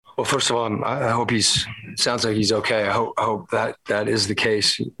Well, first of all, I hope it sounds like he's okay. I hope that is the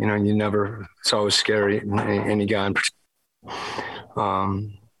case. You know, it's always scary, any guy in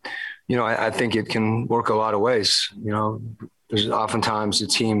particular. You know, I think it can work a lot of ways. You know, there's oftentimes the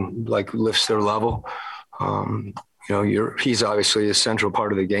team like lifts their level. You know, he's obviously a central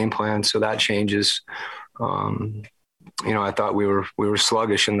part of the game plan, so that changes. You know, I thought we were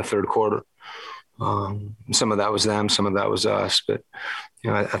sluggish in the third quarter. Some of that was them, some of that was us, but you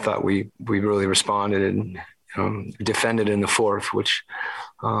know, I thought we really responded and defended in the fourth, which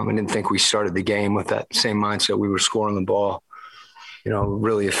I didn't think we started the game with that same mindset. We were scoring the ball, you know,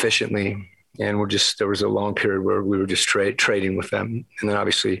 really efficiently, and there was a long period where we were just trading with them, and then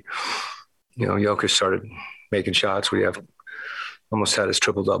obviously, you know, Jokic started making shots. We almost had his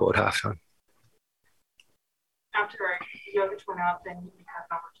triple-double at halftime. After Jokic went out, then you had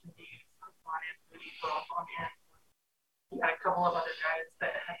an opportunity to on him. You had a couple of other guys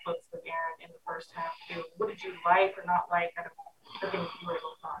that had flips with Aaron in the first half too. What did you like or not like out of the things you were able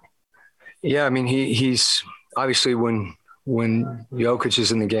to find? Yeah, I mean, he's obviously when Jokic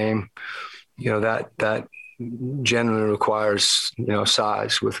is in the game, you know, that generally requires, you know,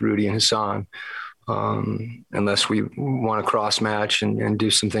 size with Rudy and Hassan, unless we want to cross match and do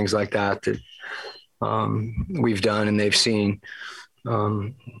some things like that we've done and they've seen.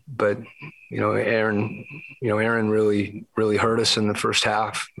 But you know, Aaron really hurt us in the first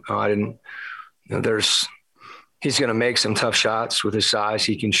half. He's going to make some tough shots with his size.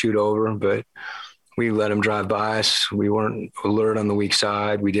 He can shoot over, but we let him drive by us. We weren't alert on the weak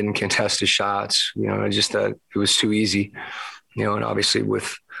side. We didn't contest his shots. You know, I just thought it was too easy, you know, and obviously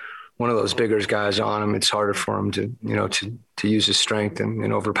with one of those bigger guys on him, it's harder for him to use his strength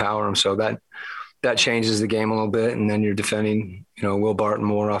and overpower him. So that changes the game a little bit. And then you're defending, you know, Will Barton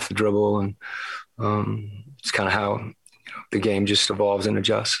more off the dribble. And it's kind of how, you know, the game just evolves and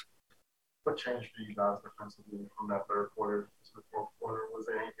adjusts. What changed for you guys defensively from that third quarter to the fourth quarter? Was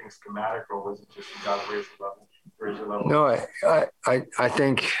there anything schematic or was it just you guys raise your level? No, I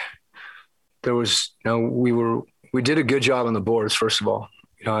think there was, you know, we did a good job on the boards, first of all.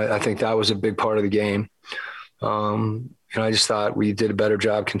 You know, I think that was a big part of the game. And I just thought we did a better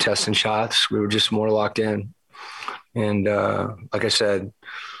job contesting shots. We were just more locked in. And like I said,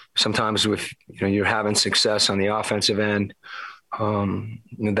 sometimes with, you know, you're having success on the offensive end, you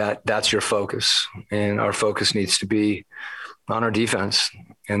know, that's your focus. And our focus needs to be on our defense,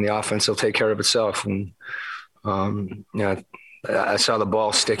 and the offense will take care of itself. And, you know, I saw the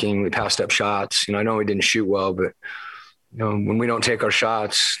ball sticking. We passed up shots. You know, I know we didn't shoot well, but, you know, when we don't take our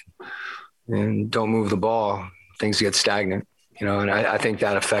shots and don't move the ball, things get stagnant, you know, and I think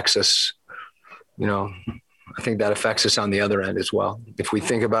that affects us, you know, I think that affects us on the other end as well. If we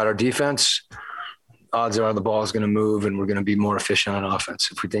think about our defense, odds are the ball is going to move and we're going to be more efficient on offense.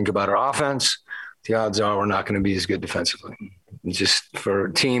 If we think about our offense, the odds are we're not going to be as good defensively. It's just for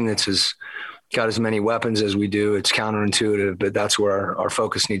a team that's got as many weapons as we do, it's counterintuitive, but that's where our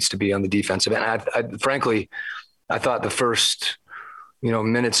focus needs to be on the defensive end. Frankly, I thought the first, you know,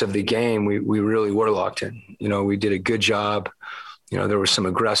 minutes of the game, we really were locked in. You know, we did a good job. You know, there was some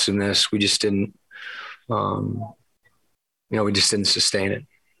aggressiveness. We just didn't, you know, we just didn't sustain it.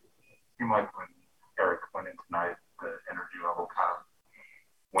 You might when Eric went in tonight, the energy level kind of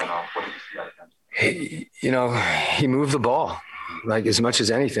went up. What did you see out of him? You know, he moved the ball like as much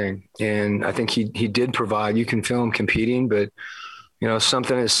as anything. And I think he did provide, you can feel him competing, but you know,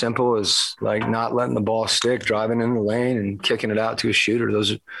 something as simple as like not letting the ball stick, driving in the lane and kicking it out to a shooter.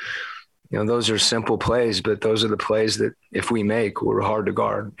 Those are simple plays, but those are the plays that if we make, we're hard to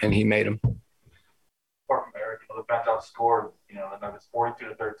guard, and he made them. Apart from Eric, you know, the bench outscored, you know, the numbers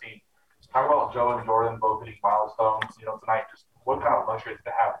 42-13. How about Joe and Jordan both hitting milestones, you know, tonight? Just what kind of luxury did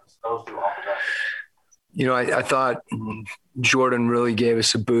they have those two off of that? You know, I thought Jordan really gave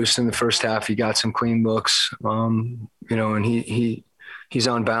us a boost in the first half. He got some clean looks, you know, and he's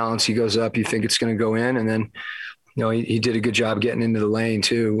on balance. He goes up, you think it's going to go in. And then, you know, he did a good job getting into the lane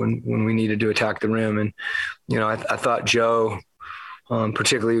too, when we needed to attack the rim. And, you know, I thought Joe,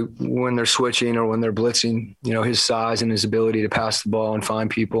 particularly when they're switching or when they're blitzing, you know, his size and his ability to pass the ball and find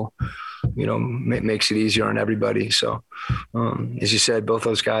people, you know, makes it easier on everybody. So, as you said, both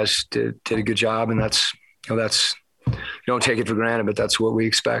those guys did a good job, and that's, you know, you don't take it for granted, but that's what we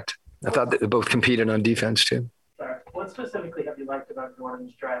expect. I thought that they both competed on defense too. Sorry. What specifically have you liked about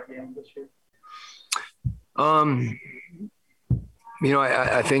Jordan's drive game this year? You know,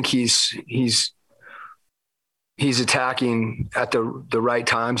 I think he's attacking at the right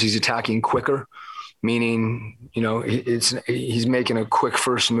times. He's attacking quicker, meaning, you know, he's making a quick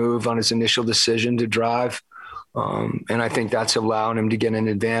first move on his initial decision to drive. And I think that's allowing him to get an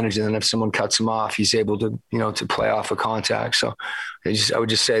advantage. And then if someone cuts him off, he's able to, to play off a contact. So I would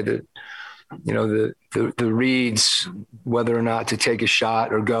just say that, the reads, whether or not to take a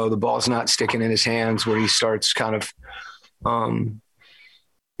shot or go, the ball's not sticking in his hands where he starts kind of,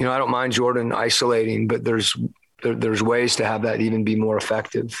 I don't mind Jordan isolating, but there's ways to have that even be more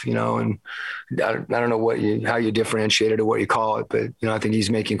effective, and I don't know how you differentiate it or what you call it, but, I think he's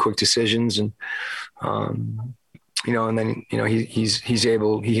making quick decisions and, and then,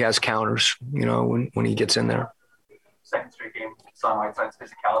 he has counters, when he gets in there. Second straight game, Son Whiteside's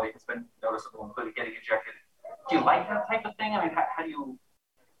physicality has been noticeable, including getting ejected. Do you like that type of thing? I mean, how do you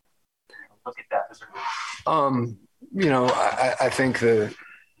look at that? I think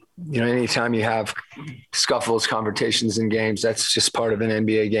anytime you have scuffles, confrontations in games, that's just part of an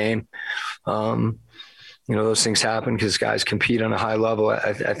NBA game. Those things happen because guys compete on a high level.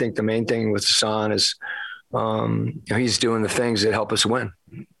 I think the main thing with Son is, he's doing the things that help us win,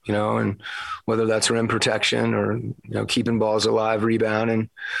 and whether that's rim protection or, keeping balls alive, rebounding,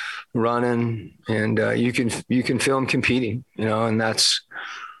 running, and you can feel him competing, and that's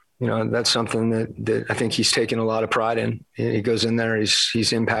something that I think he's taken a lot of pride in. He goes in there, he's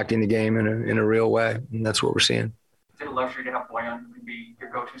impacting the game in a real way, and that's what we're seeing. Is it a luxury to have Boyan be your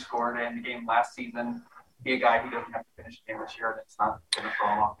go-to scorer to end the game last season, be a guy who doesn't have to finish the game this year and it's not going to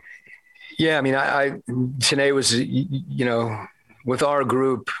throw him off? Yeah, I mean, Tanae was, with our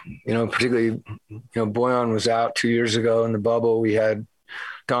group, particularly, Boyan was out 2 years ago in the bubble. We had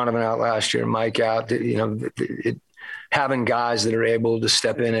Donovan out last year, Mike out. Having guys that are able to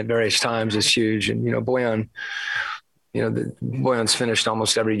step in at various times is huge. And, Boyan's finished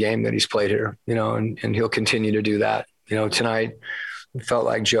almost every game that he's played here, and he'll continue to do that. Tonight it felt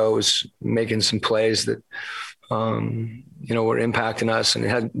like Joe was making some plays that, were impacting us, and it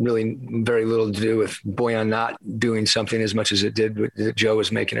had really very little to do with Boyan not doing something as much as it did that Joe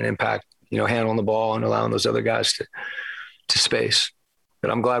was making an impact, handling the ball and allowing those other guys to space. But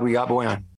I'm glad we got Boyan.